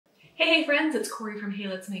Hey friends, it's Corey from Hey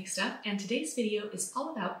Let's Make Stuff, and today's video is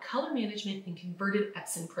all about color management in converted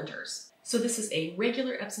Epson printers. So this is a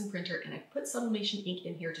regular Epson printer, and I put Sublimation ink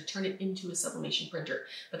in here to turn it into a Sublimation printer,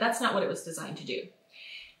 but that's not what it was designed to do.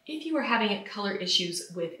 If you are having color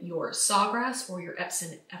issues with your Sawgrass or your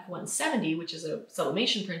Epson F170, which is a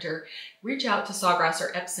Sublimation printer, reach out to Sawgrass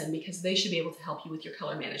or Epson because they should be able to help you with your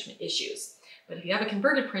color management issues. But if you have a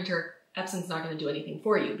converted printer, Epson's not going to do anything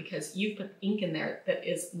for you because you've put ink in there that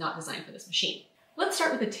is not designed for this machine. Let's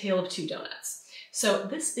start with a tale of two donuts. So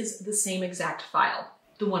this is the same exact file.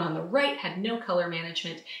 The one on the right had no color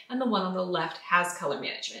management, and the one on the left has color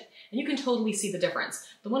management. And you can totally see the difference.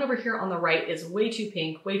 The one over here on the right is way too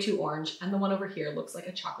pink, way too orange, and the one over here looks like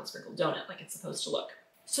a chocolate sprinkled donut, like it's supposed to look.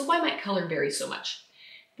 So why might color vary so much?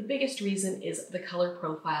 The biggest reason is the color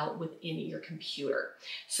profile within your computer.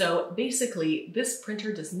 So basically, this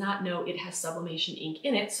printer does not know it has Sublimation ink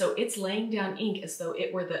in it, so it's laying down ink as though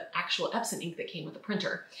it were the actual Epson ink that came with the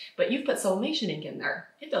printer. But you've put Sublimation ink in there.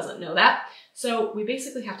 It doesn't know that. So we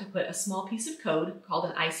basically have to put a small piece of code called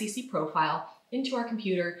an ICC profile into our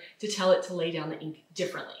computer to tell it to lay down the ink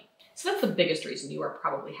differently. So that's the biggest reason you are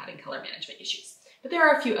probably having color management issues. But there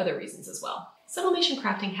are a few other reasons as well. Sublimation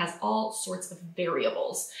crafting has all sorts of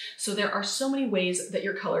variables, so there are so many ways that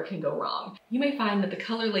your color can go wrong. You may find that the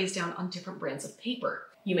color lays down on different brands of paper.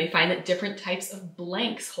 You may find that different types of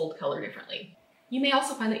blanks hold color differently. You may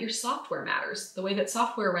also find that your software matters. The way that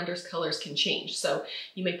software renders colors can change. So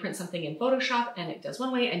you may print something in Photoshop and it does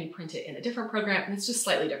one way, and you print it in a different program and it's just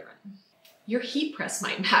slightly different. Your heat press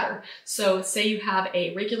might matter. So say you have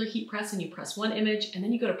a regular heat press and you press one image and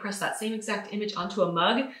then you go to press that same exact image onto a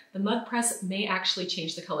mug, the mug press may actually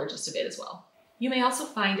change the color just a bit as well. You may also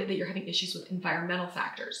find that you're having issues with environmental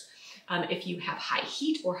factors. If you have high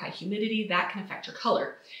heat or high humidity, that can affect your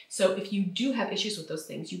color. So if you do have issues with those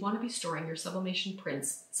things, you want to be storing your Sublimation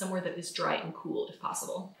prints somewhere that is dry and cool if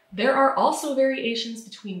possible. There are also variations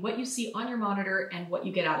between what you see on your monitor and what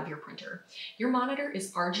you get out of your printer. Your monitor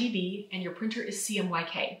is RGB and your printer is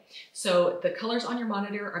CMYK. So the colors on your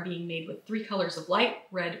monitor are being made with 3 colors of light,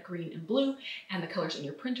 red, green, and blue, and the colors in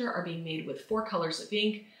your printer are being made with 4 colors of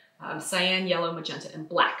ink, cyan, yellow, magenta, and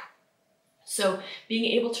black. So being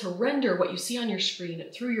able to render what you see on your screen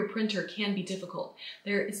through your printer can be difficult.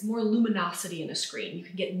 There is more luminosity in a screen. You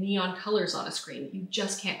can get neon colors on a screen that you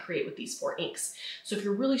just can't create with these 4 inks. So if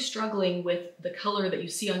you're really struggling with the color that you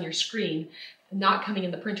see on your screen not coming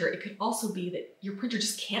in the printer, it could also be that your printer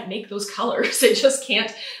just can't make those colors. It just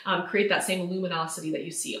can't create that same luminosity that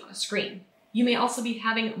you see on a screen. You may also be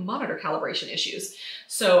having monitor calibration issues.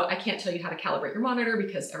 So I can't tell you how to calibrate your monitor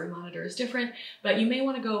because every monitor is different, but you may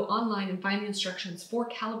want to go online and find the instructions for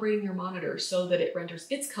calibrating your monitor so that it renders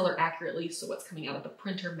its color accurately so what's coming out of the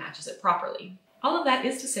printer matches it properly. All of that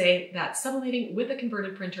is to say that sublimating with a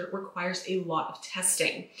converted printer requires a lot of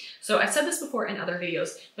testing. So I've said this before in other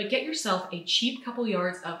videos, but get yourself a cheap couple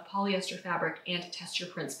yards of polyester fabric and test your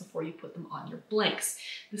prints before you put them on your blanks.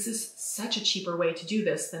 This is such a cheaper way to do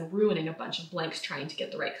this than ruining a bunch of blanks trying to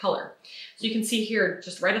get the right color. So you can see here,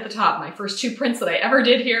 just right at the top, my first 2 prints that I ever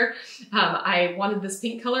did here, I wanted this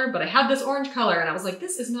pink color, but I had this orange color, and I was like,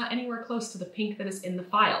 this is not anywhere close to the pink that is in the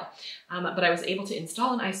file. But I was able to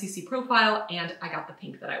install an ICC profile, and I got the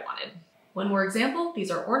pink that I wanted. One more example, these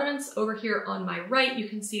are ornaments. Over here on my right, you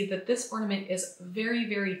can see that this ornament is very,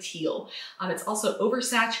 very teal. It's also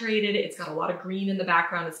oversaturated. It's got a lot of green in the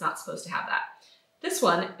background. It's not supposed to have that. This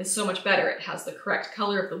one is so much better. It has the correct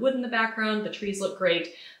color of the wood in the background. The trees look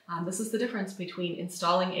great. This is the difference between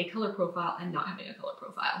installing a color profile and not having a color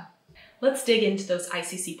profile. Let's dig into those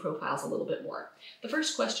ICC profiles a little bit more. The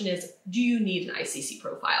first question is, do you need an ICC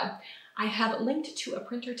profile? I have linked to a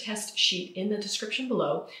printer test sheet in the description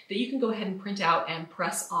below that you can go ahead and print out and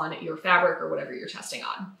press on your fabric or whatever you're testing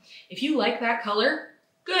on. If you like that color,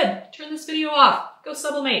 good, turn this video off, go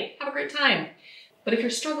sublimate, have a great time. But if you're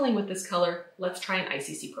struggling with this color, let's try an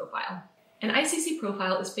ICC profile. An ICC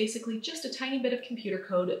profile is basically just a tiny bit of computer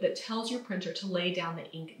code that tells your printer to lay down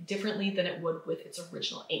the ink differently than it would with its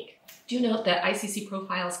original ink. Do note that ICC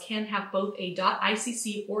profiles can have both a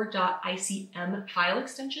 .ICC or .ICM file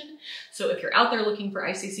extension. So if you're out there looking for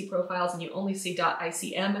ICC profiles and you only see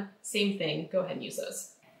 .ICM, same thing, go ahead and use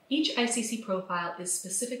those. Each ICC profile is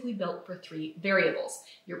specifically built for 3 variables: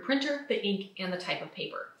 your printer, the ink, and the type of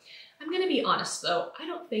paper. I'm going to be honest though, I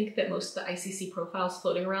don't think that most of the ICC profiles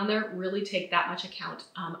floating around there really take that much account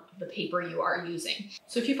of the paper you are using.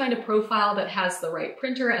 So if you find a profile that has the right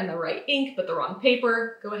printer and the right ink but the wrong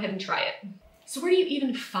paper, go ahead and try it. So where do you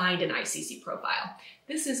even find an ICC profile?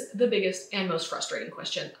 This is the biggest and most frustrating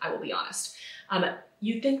question, I will be honest.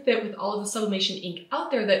 You'd think that with all of the sublimation ink out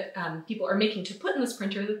there that people are making to put in this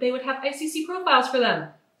printer that they would have ICC profiles for them.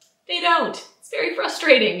 They don't. It's very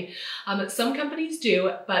frustrating. Some companies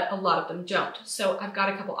do, but a lot of them don't. So I've got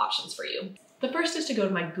a couple options for you. The first is to go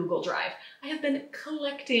to my Google Drive. I have been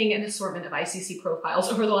collecting an assortment of ICC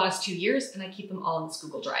profiles over the last 2 years, and I keep them all in this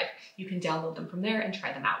Google Drive. You can download them from there and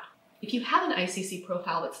try them out. If you have an ICC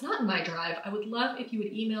profile that's not in my drive, I would love if you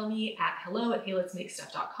would email me at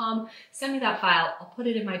hello@haletsmakestuff.com. Send me that file. I'll put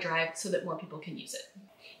it in my drive so that more people can use it.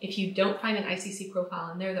 If you don't find an ICC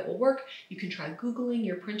profile in there that will work, you can try Googling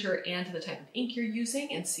your printer and the type of ink you're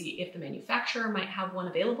using and see if the manufacturer might have one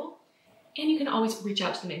available. And you can always reach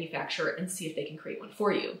out to the manufacturer and see if they can create one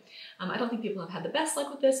for you. I don't think people have had the best luck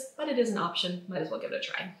with this, but it is an option. Might as well give it a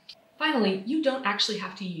try. Finally, you don't actually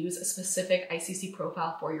have to use a specific ICC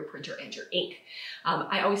profile for your printer and your ink.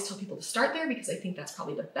 I always tell people to start there because I think that's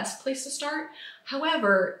probably the best place to start.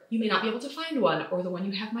 However, you may not be able to find one, or the one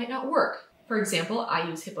you have might not work. For example, I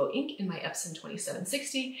use Hippo ink in my Epson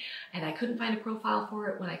 2760, and I couldn't find a profile for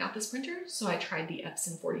it when I got this printer, so I tried the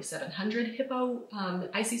Epson 4700 Hippo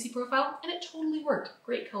ICC profile, and it totally worked.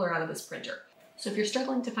 Great color out of this printer. So if you're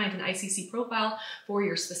struggling to find an ICC profile for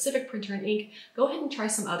your specific printer and ink, go ahead and try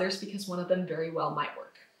some others because one of them very well might work.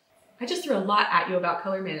 I just threw a lot at you about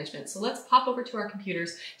color management, so let's pop over to our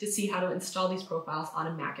computers to see how to install these profiles on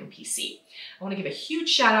a Mac and PC. I want to give a huge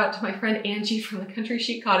shout out to my friend Angie from the Country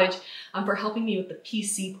Chic Cottage for helping me with the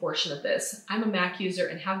PC portion of this. I'm a Mac user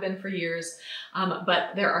and have been for years,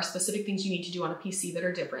 but there are specific things you need to do on a PC that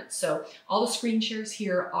are different. So all the screen shares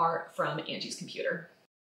here are from Angie's computer.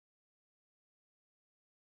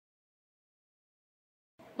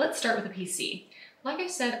 Let's start with a PC. Like I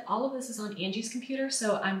said, all of this is on Angie's computer,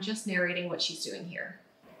 so I'm just narrating what she's doing here.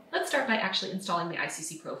 Let's start by actually installing the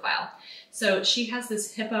ICC profile. So she has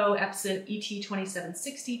this Hippo Epson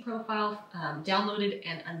ET2760 profile downloaded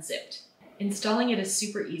and unzipped. Installing it is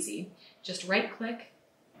super easy. Just right-click,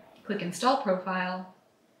 click Install Profile,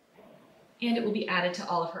 and it will be added to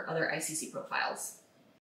all of her other ICC profiles.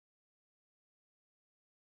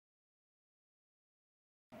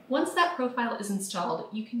 Once that profile is installed,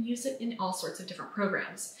 you can use it in all sorts of different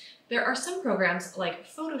programs. There are some programs like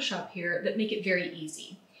Photoshop here that make it very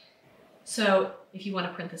easy. So if you want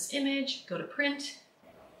to print this image, go to Print,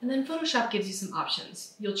 and then Photoshop gives you some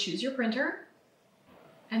options. You'll choose your printer,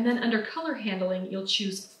 and then under Color Handling, you'll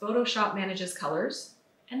choose Photoshop Manages Colors,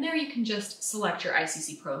 and there you can just select your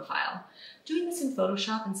ICC profile. Doing this in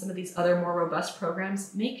Photoshop and some of these other more robust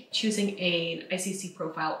programs make choosing an ICC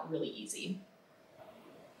profile really easy.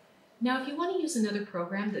 Now, if you want to use another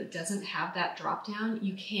program that doesn't have that drop-down,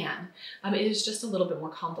 you can. It is just a little bit more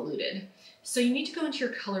convoluted. So you need to go into your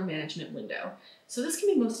color management window. So this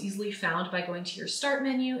can be most easily found by going to your Start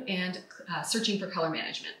menu and searching for color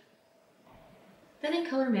management. Then in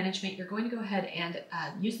color management, you're going to go ahead and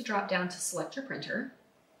use the drop-down to select your printer.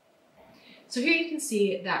 So here you can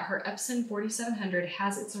see that her Epson 4700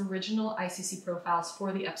 has its original ICC profiles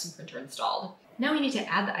for the Epson printer installed. Now we need to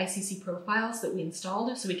add the ICC profiles that we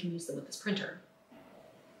installed so we can use them with this printer.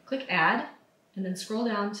 Click Add, and then scroll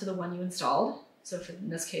down to the one you installed. So in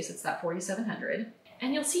this case, it's that 4700.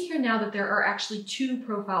 And you'll see here now that there are actually 2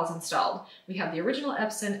 profiles installed. We have the original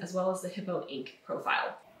Epson as well as the Hippo ink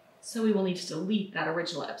profile. So we will need to delete that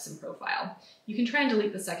original Epson profile. You can try and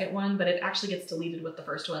delete the second one, but it actually gets deleted with the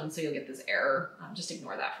first one, so you'll get this error. Just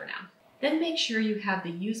ignore that for now. Then make sure you have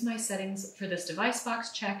the Use My Settings for this device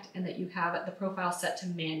box checked and that you have the profile set to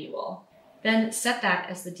manual. Then set that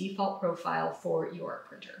as the default profile for your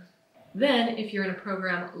printer. Then, if you're in a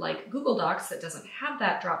program like Google Docs that doesn't have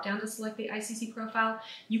that drop-down to select the ICC profile,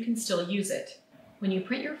 you can still use it. When you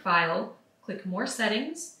print your file, click More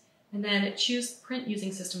Settings, and then choose Print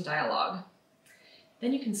Using System dialog.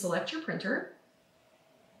 Then you can select your printer.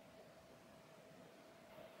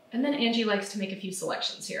 And then Angie likes to make a few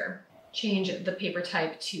selections here. Change the paper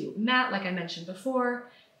type to matte, like I mentioned before,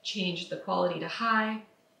 change the quality to high,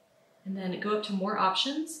 and then go up to More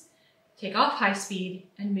Options, take off high speed,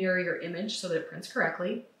 and mirror your image so that it prints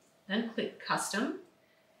correctly. Then click Custom,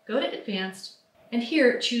 go to Advanced, and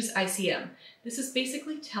here choose ICM. This is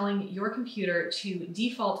basically telling your computer to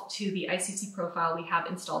default to the ICC profile we have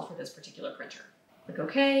installed for this particular printer. Click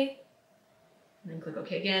OK, and then click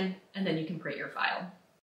OK again, and then you can print your file.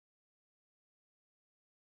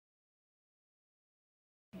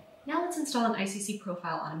 Now let's install an ICC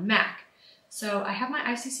profile on a Mac. So I have my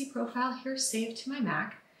ICC profile here saved to my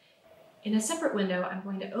Mac. In a separate window, I'm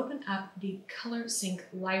going to open up the Color Sync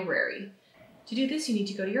library. To do this, you need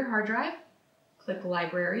to go to your hard drive, click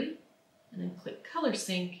Library, and then click Color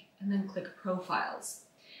Sync, and then click Profiles.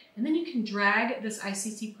 And then you can drag this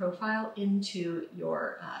ICC profile into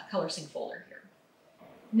your ColorSync folder here.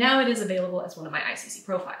 Now it is available as one of my ICC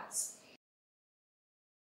profiles.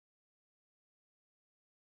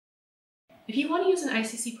 If you want to use an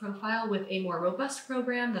ICC profile with a more robust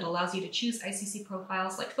program that allows you to choose ICC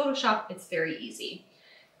profiles like Photoshop, it's very easy.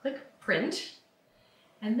 Click Print,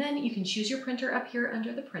 and then you can choose your printer up here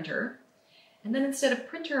under the printer. And then instead of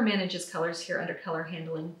Printer Manages Colors here under Color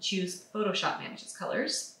Handling, choose Photoshop Manages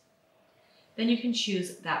Colors. Then you can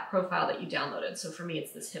choose that profile that you downloaded. So for me,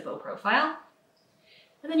 it's this Hippo profile.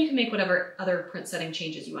 And then you can make whatever other print setting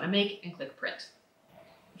changes you want to make and click Print.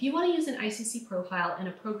 If you want to use an ICC profile in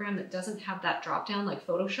a program that doesn't have that drop-down like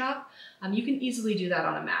Photoshop, you can easily do that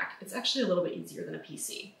on a Mac. It's actually a little bit easier than a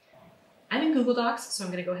PC. I'm in Google Docs, so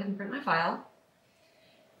I'm going to go ahead and print my file.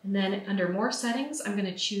 And then under More Settings, I'm going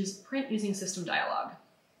to choose Print Using System Dialog.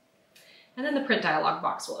 And then the Print dialog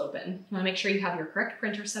box will open. You want to make sure you have your correct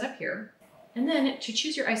printer set up here. And then to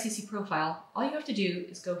choose your ICC profile, all you have to do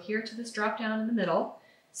is go here to this drop-down in the middle,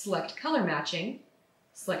 select Color Matching,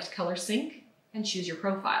 select Color Sync, and choose your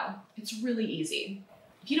profile. It's really easy.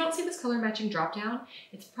 If you don't see this color matching drop-down,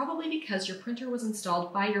 it's probably because your printer was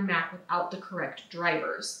installed by your Mac without the correct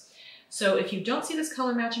drivers. So if you don't see this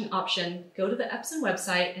color matching option, go to the Epson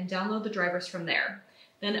website and download the drivers from there.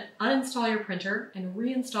 Then uninstall your printer and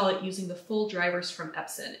reinstall it using the full drivers from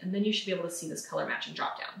Epson, and then you should be able to see this color matching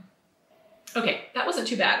drop-down. Okay, that wasn't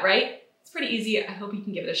too bad, right? It's pretty easy. I hope you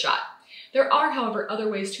can give it a shot. There are, however, other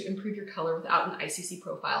ways to improve your color without an ICC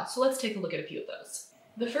profile, so let's take a look at a few of those.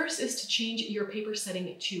 The first is to change your paper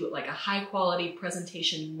setting to like a high quality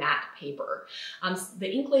presentation matte paper.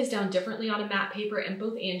 The ink lays down differently on a matte paper, and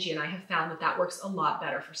both Angie and I have found that that works a lot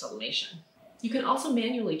better for sublimation. You can also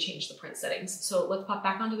manually change the print settings, so let's pop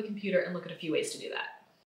back onto the computer and look at a few ways to do that.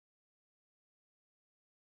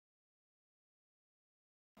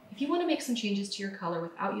 If you want to make some changes to your color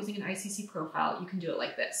without using an ICC profile, you can do it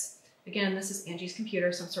like this. Again, this is Angie's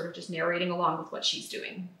computer, so I'm sort of just narrating along with what she's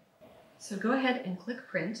doing. So go ahead and click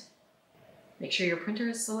Print. Make sure your printer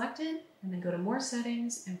is selected, and then go to More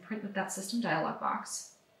Settings and print with that System dialog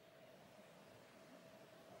box.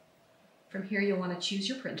 From here, you'll want to choose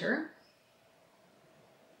your printer.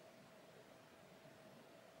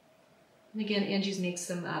 And again, Angie's made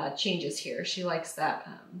some changes here. She likes that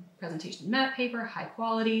presentation matte paper, high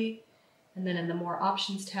quality, and then in the More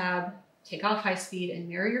Options tab, take off high speed and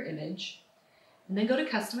mirror your image, and then go to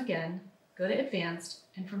Custom again, go to Advanced,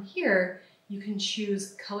 and from here, you can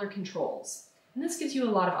choose Color Controls. And this gives you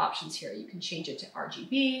a lot of options here. You can change it to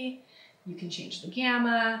RGB, you can change the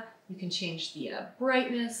gamma, you can change the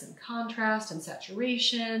brightness and contrast and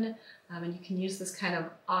saturation, and you can use this kind of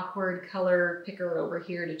awkward color picker over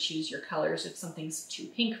here to choose your colors if something's too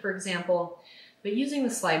pink, for example. But using the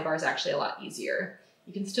slide bar is actually a lot easier.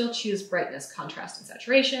 You can still choose brightness, contrast, and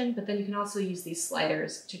saturation, but then you can also use these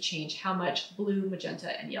sliders to change how much blue,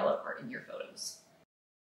 magenta, and yellow are in your photos.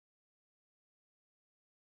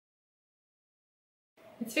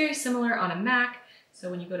 It's very similar on a Mac, so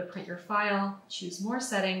when you go to print your file, choose More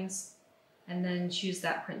Settings, and then choose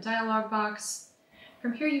that Print dialog box.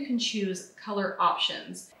 From here you can choose Color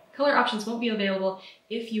Options. Color options won't be available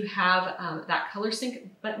if you have that color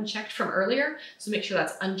sync button checked from earlier, so make sure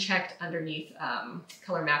that's unchecked underneath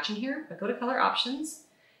color matching here. But go to Color Options,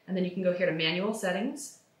 and then you can go here to Manual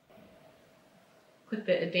Settings, click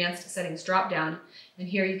the Advanced Settings drop-down, and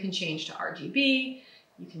here you can change to RGB,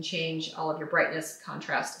 you can change all of your brightness,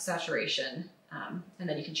 contrast, saturation, and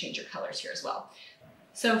then you can change your colors here as well.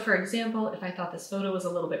 So for example, if I thought this photo was a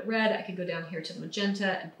little bit red, I could go down here to the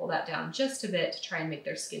magenta and pull that down just a bit to try and make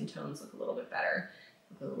their skin tones look a little bit better.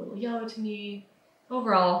 Look a little yellow to me.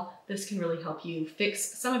 Overall, this can really help you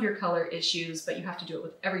fix some of your color issues, but you have to do it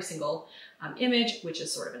with every single image, which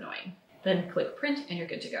is sort of annoying. Then click Print and you're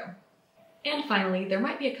good to go. And finally, there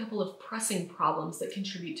might be a couple of pressing problems that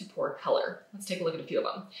contribute to poor color. Let's take a look at a few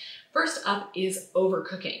of them. First up is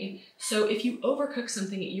overcooking. So if you overcook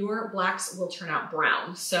something, your blacks will turn out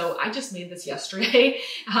brown. So I just made this yesterday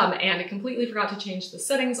and I completely forgot to change the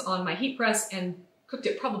settings on my heat press and cooked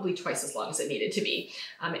it probably twice as long as it needed to be.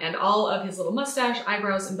 And all of his little mustache,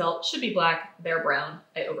 eyebrows, and belt should be black. They're brown.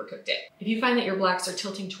 I overcooked it. If you find that your blacks are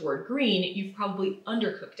tilting toward green, you've probably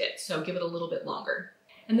undercooked it. So give it a little bit longer.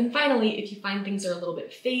 And then finally, if you find things are a little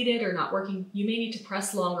bit faded or not working, you may need to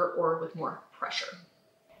press longer or with more pressure.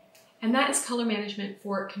 And that is color management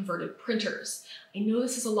for converted printers. I know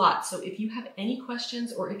this is a lot, so if you have any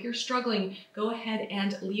questions or if you're struggling, go ahead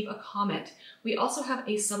and leave a comment. We also have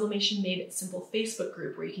a Sublimation Made Simple Facebook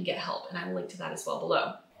group where you can get help, and I will link to that as well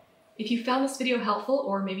below. If you found this video helpful,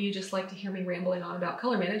 or maybe you just like to hear me rambling on about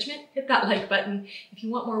color management, hit that like button. If you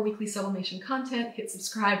want more weekly sublimation content, hit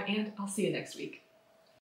subscribe, and I'll see you next week.